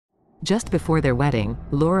Just before their wedding,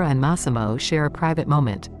 Laura and Massimo share a private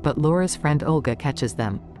moment, but Laura's friend Olga catches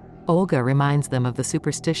them. Olga reminds them of the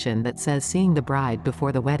superstition that says seeing the bride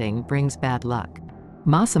before the wedding brings bad luck.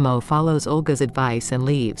 Massimo follows Olga's advice and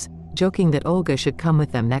leaves, joking that Olga should come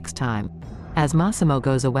with them next time. As Massimo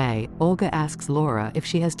goes away, Olga asks Laura if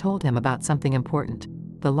she has told him about something important: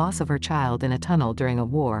 the loss of her child in a tunnel during a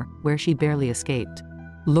war, where she barely escaped.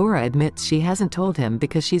 Laura admits she hasn't told him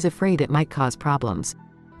because she's afraid it might cause problems.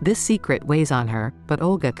 This secret weighs on her, but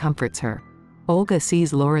Olga comforts her. Olga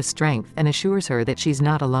sees Laura's strength and assures her that she's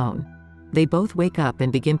not alone. They both wake up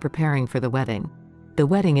and begin preparing for the wedding. The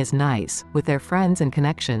wedding is nice, with their friends and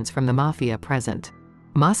connections from the Mafia present.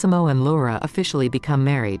 Massimo and Laura officially become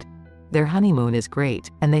married. Their honeymoon is great,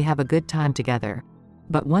 and they have a good time together.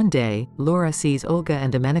 But one day, Laura sees Olga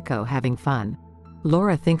and Domenico having fun.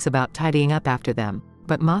 Laura thinks about tidying up after them,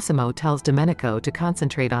 but Massimo tells Domenico to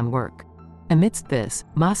concentrate on work. Amidst this,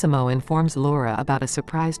 Massimo informs Laura about a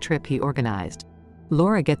surprise trip he organized.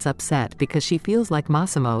 Laura gets upset because she feels like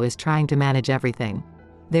Massimo is trying to manage everything.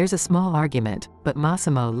 There's a small argument, but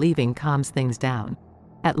Massimo leaving calms things down.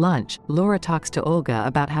 At lunch, Laura talks to Olga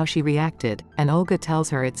about how she reacted, and Olga tells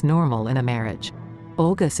her it's normal in a marriage.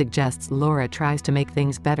 Olga suggests Laura tries to make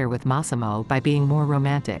things better with Massimo by being more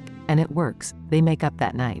romantic, and it works. They make up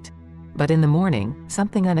that night. But in the morning,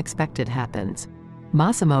 something unexpected happens.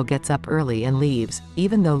 Massimo gets up early and leaves,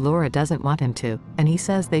 even though Laura doesn't want him to, and he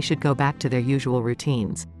says they should go back to their usual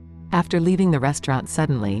routines. After leaving the restaurant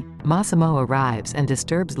suddenly, Massimo arrives and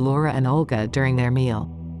disturbs Laura and Olga during their meal.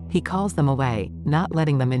 He calls them away, not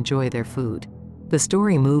letting them enjoy their food. The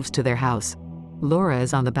story moves to their house. Laura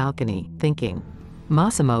is on the balcony, thinking.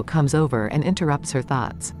 Massimo comes over and interrupts her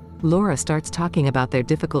thoughts. Laura starts talking about their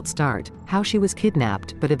difficult start, how she was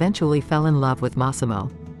kidnapped but eventually fell in love with Massimo.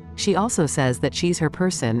 She also says that she's her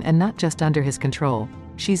person and not just under his control.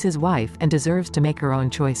 She's his wife and deserves to make her own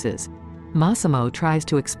choices. Massimo tries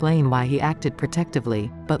to explain why he acted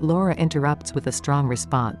protectively, but Laura interrupts with a strong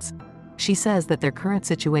response. She says that their current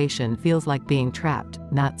situation feels like being trapped,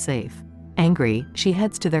 not safe. Angry, she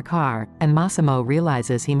heads to their car, and Massimo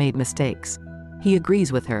realizes he made mistakes. He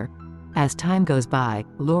agrees with her. As time goes by,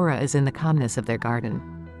 Laura is in the calmness of their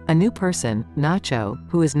garden. A new person, Nacho,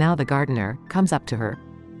 who is now the gardener, comes up to her.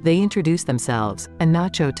 They introduce themselves, and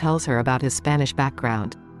Nacho tells her about his Spanish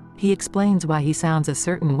background. He explains why he sounds a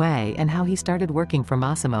certain way and how he started working for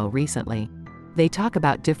Massimo recently. They talk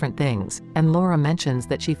about different things, and Laura mentions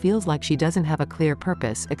that she feels like she doesn't have a clear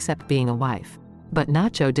purpose except being a wife. But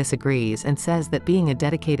Nacho disagrees and says that being a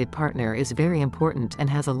dedicated partner is very important and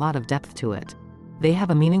has a lot of depth to it. They have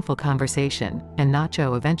a meaningful conversation, and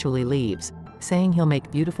Nacho eventually leaves, saying he'll make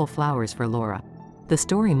beautiful flowers for Laura. The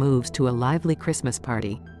story moves to a lively Christmas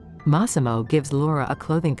party. Massimo gives Laura a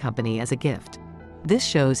clothing company as a gift. This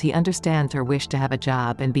shows he understands her wish to have a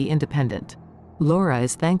job and be independent. Laura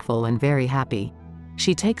is thankful and very happy.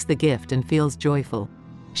 She takes the gift and feels joyful.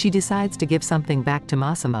 She decides to give something back to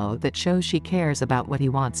Massimo that shows she cares about what he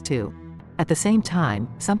wants to. At the same time,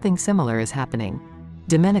 something similar is happening.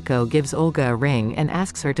 Domenico gives Olga a ring and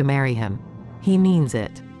asks her to marry him. He means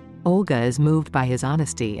it. Olga is moved by his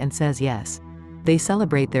honesty and says yes. They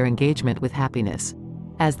celebrate their engagement with happiness.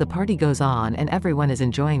 As the party goes on and everyone is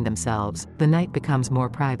enjoying themselves, the night becomes more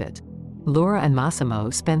private. Laura and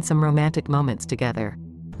Massimo spend some romantic moments together.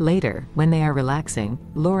 Later, when they are relaxing,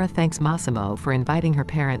 Laura thanks Massimo for inviting her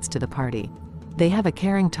parents to the party. They have a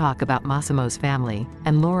caring talk about Massimo's family,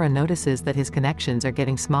 and Laura notices that his connections are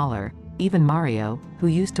getting smaller. Even Mario, who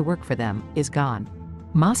used to work for them, is gone.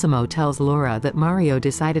 Massimo tells Laura that Mario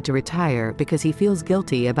decided to retire because he feels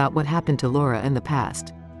guilty about what happened to Laura in the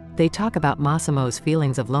past. They talk about Massimo's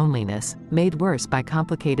feelings of loneliness, made worse by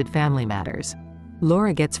complicated family matters.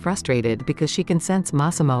 Laura gets frustrated because she can sense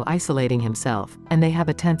Massimo isolating himself, and they have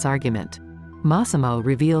a tense argument. Massimo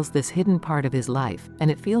reveals this hidden part of his life,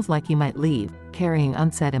 and it feels like he might leave, carrying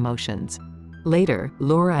unsaid emotions. Later,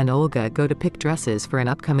 Laura and Olga go to pick dresses for an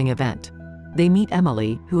upcoming event. They meet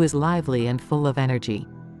Emily, who is lively and full of energy.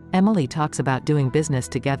 Emily talks about doing business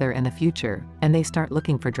together in the future, and they start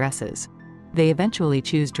looking for dresses. They eventually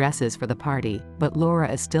choose dresses for the party, but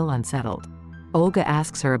Laura is still unsettled. Olga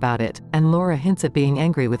asks her about it, and Laura hints at being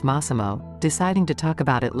angry with Massimo, deciding to talk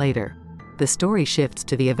about it later. The story shifts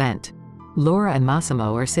to the event. Laura and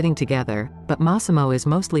Massimo are sitting together, but Massimo is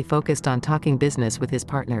mostly focused on talking business with his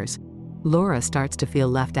partners. Laura starts to feel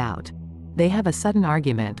left out. They have a sudden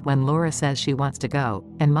argument when Laura says she wants to go,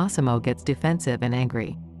 and Massimo gets defensive and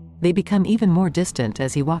angry. They become even more distant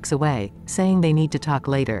as he walks away, saying they need to talk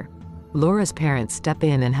later. Laura's parents step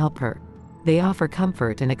in and help her. They offer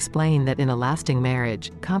comfort and explain that in a lasting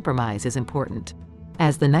marriage, compromise is important.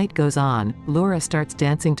 As the night goes on, Laura starts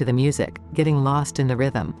dancing to the music, getting lost in the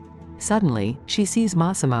rhythm. Suddenly, she sees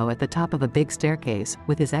Massimo at the top of a big staircase,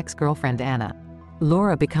 with his ex-girlfriend Anna.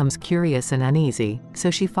 Laura becomes curious and uneasy, so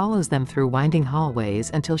she follows them through winding hallways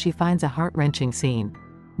until she finds a heart-wrenching scene.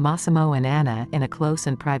 Massimo and Anna in a close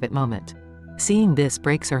and private moment. Seeing this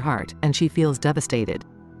breaks her heart, and she feels devastated.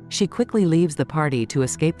 She quickly leaves the party to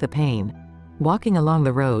escape the pain. Walking along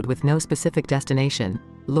the road with no specific destination,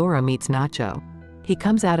 Laura meets Nacho. He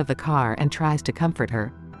comes out of the car and tries to comfort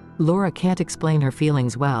her. Laura can't explain her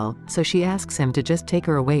feelings well, so she asks him to just take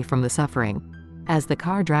her away from the suffering. As the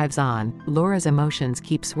car drives on, Laura's emotions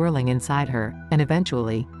keep swirling inside her, and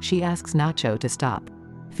eventually, she asks Nacho to stop.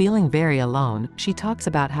 Feeling very alone, she talks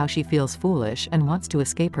about how she feels foolish and wants to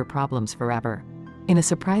escape her problems forever. In a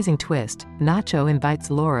surprising twist, Nacho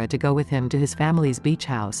invites Laura to go with him to his family's beach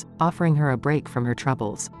house, offering her a break from her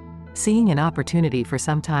troubles. Seeing an opportunity for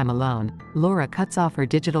some time alone, Laura cuts off her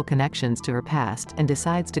digital connections to her past and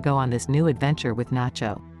decides to go on this new adventure with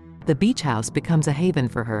Nacho. The beach house becomes a haven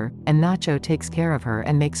for her, and Nacho takes care of her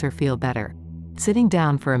and makes her feel better. Sitting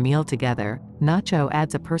down for a meal together, Nacho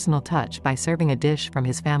adds a personal touch by serving a dish from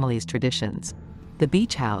his family's traditions. The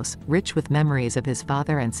beach house, rich with memories of his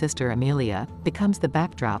father and sister Amelia, becomes the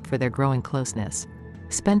backdrop for their growing closeness.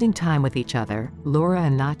 Spending time with each other, Laura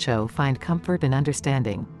and Nacho find comfort and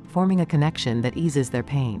understanding, forming a connection that eases their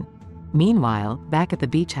pain. Meanwhile, back at the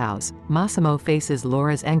beach house, Massimo faces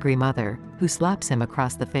Laura's angry mother, who slaps him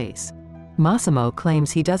across the face. Massimo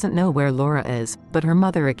claims he doesn't know where Laura is, but her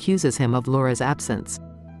mother accuses him of Laura's absence.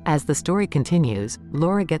 As the story continues,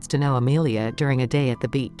 Laura gets to know Amelia during a day at the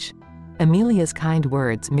beach. Amelia's kind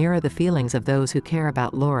words mirror the feelings of those who care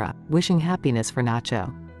about Laura, wishing happiness for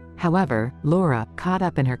Nacho. However, Laura, caught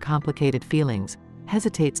up in her complicated feelings,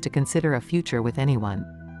 hesitates to consider a future with anyone.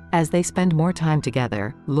 As they spend more time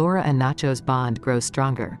together, Laura and Nacho's bond grows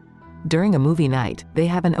stronger. During a movie night, they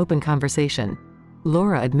have an open conversation.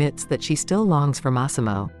 Laura admits that she still longs for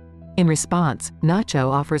Massimo. In response,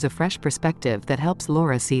 Nacho offers a fresh perspective that helps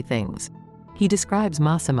Laura see things. He describes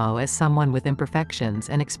Massimo as someone with imperfections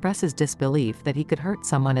and expresses disbelief that he could hurt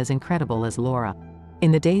someone as incredible as Laura.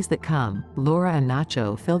 In the days that come, Laura and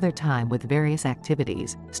Nacho fill their time with various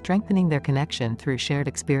activities, strengthening their connection through shared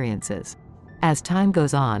experiences. As time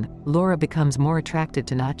goes on, Laura becomes more attracted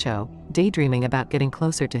to Nacho, daydreaming about getting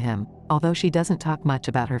closer to him, although she doesn't talk much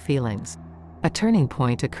about her feelings. A turning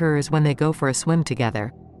point occurs when they go for a swim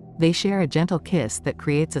together. They share a gentle kiss that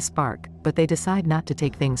creates a spark, but they decide not to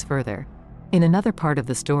take things further. In another part of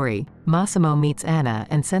the story, Massimo meets Anna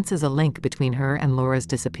and senses a link between her and Laura's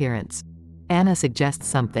disappearance. Anna suggests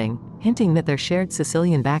something, hinting that their shared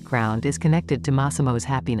Sicilian background is connected to Massimo's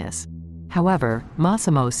happiness. However,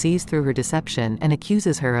 Massimo sees through her deception and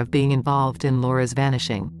accuses her of being involved in Laura's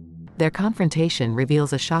vanishing. Their confrontation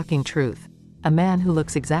reveals a shocking truth. A man who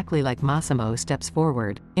looks exactly like Massimo steps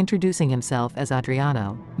forward, introducing himself as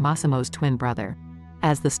Adriano, Massimo's twin brother.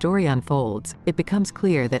 As the story unfolds, it becomes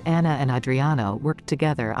clear that Anna and Adriano worked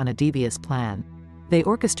together on a devious plan. They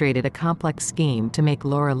orchestrated a complex scheme to make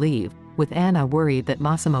Laura leave, with Anna worried that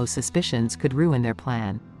Massimo's suspicions could ruin their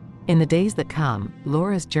plan. In the days that come,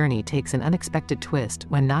 Laura's journey takes an unexpected twist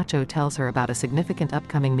when Nacho tells her about a significant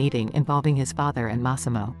upcoming meeting involving his father and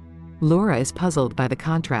Massimo. Laura is puzzled by the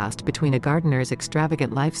contrast between a gardener's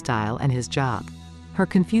extravagant lifestyle and his job. Her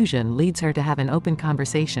confusion leads her to have an open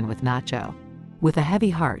conversation with Nacho. With a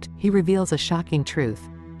heavy heart, he reveals a shocking truth.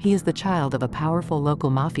 He is the child of a powerful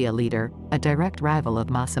local mafia leader, a direct rival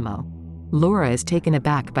of Massimo. Laura is taken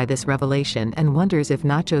aback by this revelation and wonders if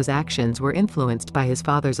Nacho's actions were influenced by his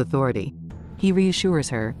father's authority. He reassures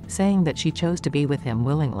her, saying that she chose to be with him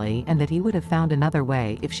willingly and that he would have found another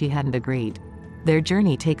way if she hadn't agreed. Their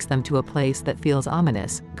journey takes them to a place that feels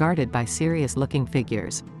ominous, guarded by serious-looking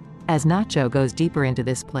figures. As Nacho goes deeper into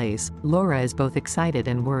this place, Laura is both excited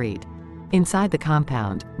and worried. Inside the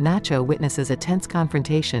compound, Nacho witnesses a tense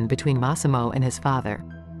confrontation between Massimo and his father.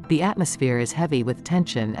 The atmosphere is heavy with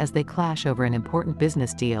tension as they clash over an important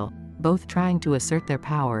business deal, both trying to assert their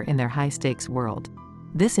power in their high-stakes world.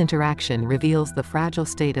 This interaction reveals the fragile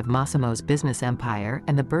state of Massimo's business empire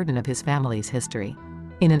and the burden of his family's history.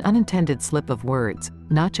 In an unintended slip of words,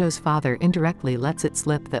 Nacho's father indirectly lets it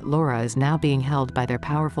slip that Laura is now being held by their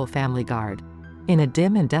powerful family guard. In a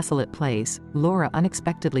dim and desolate place, Laura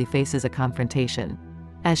unexpectedly faces a confrontation.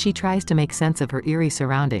 As she tries to make sense of her eerie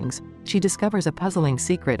surroundings, she discovers a puzzling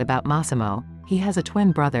secret about Massimo. He has a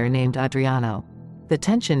twin brother named Adriano. The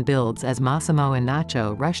tension builds as Massimo and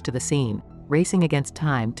Nacho rush to the scene, racing against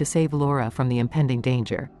time to save Laura from the impending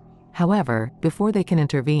danger. However, before they can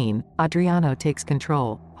intervene, Adriano takes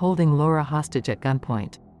control, holding Laura hostage at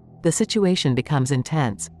gunpoint. The situation becomes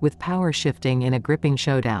intense, with power shifting in a gripping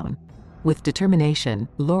showdown. With determination,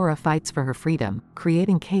 Laura fights for her freedom,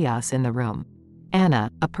 creating chaos in the room.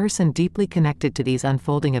 Anna, a person deeply connected to these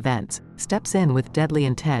unfolding events, steps in with deadly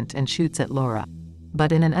intent and shoots at Laura.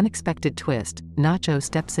 But in an unexpected twist, Nacho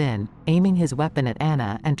steps in, aiming his weapon at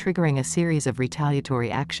Anna and triggering a series of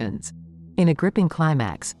retaliatory actions. In a gripping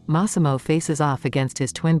climax, Massimo faces off against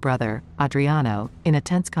his twin brother, Adriano, in a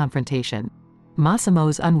tense confrontation.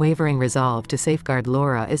 Massimo's unwavering resolve to safeguard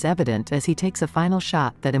Laura is evident as he takes a final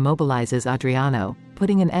shot that immobilizes Adriano,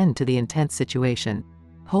 putting an end to the intense situation.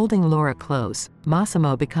 Holding Laura close,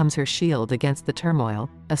 Massimo becomes her shield against the turmoil,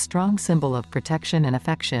 a strong symbol of protection and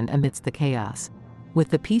affection amidst the chaos. With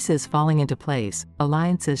the pieces falling into place,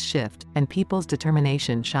 alliances shift, and people's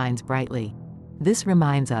determination shines brightly. This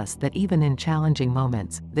reminds us that even in challenging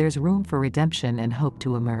moments, there's room for redemption and hope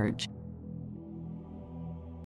to emerge.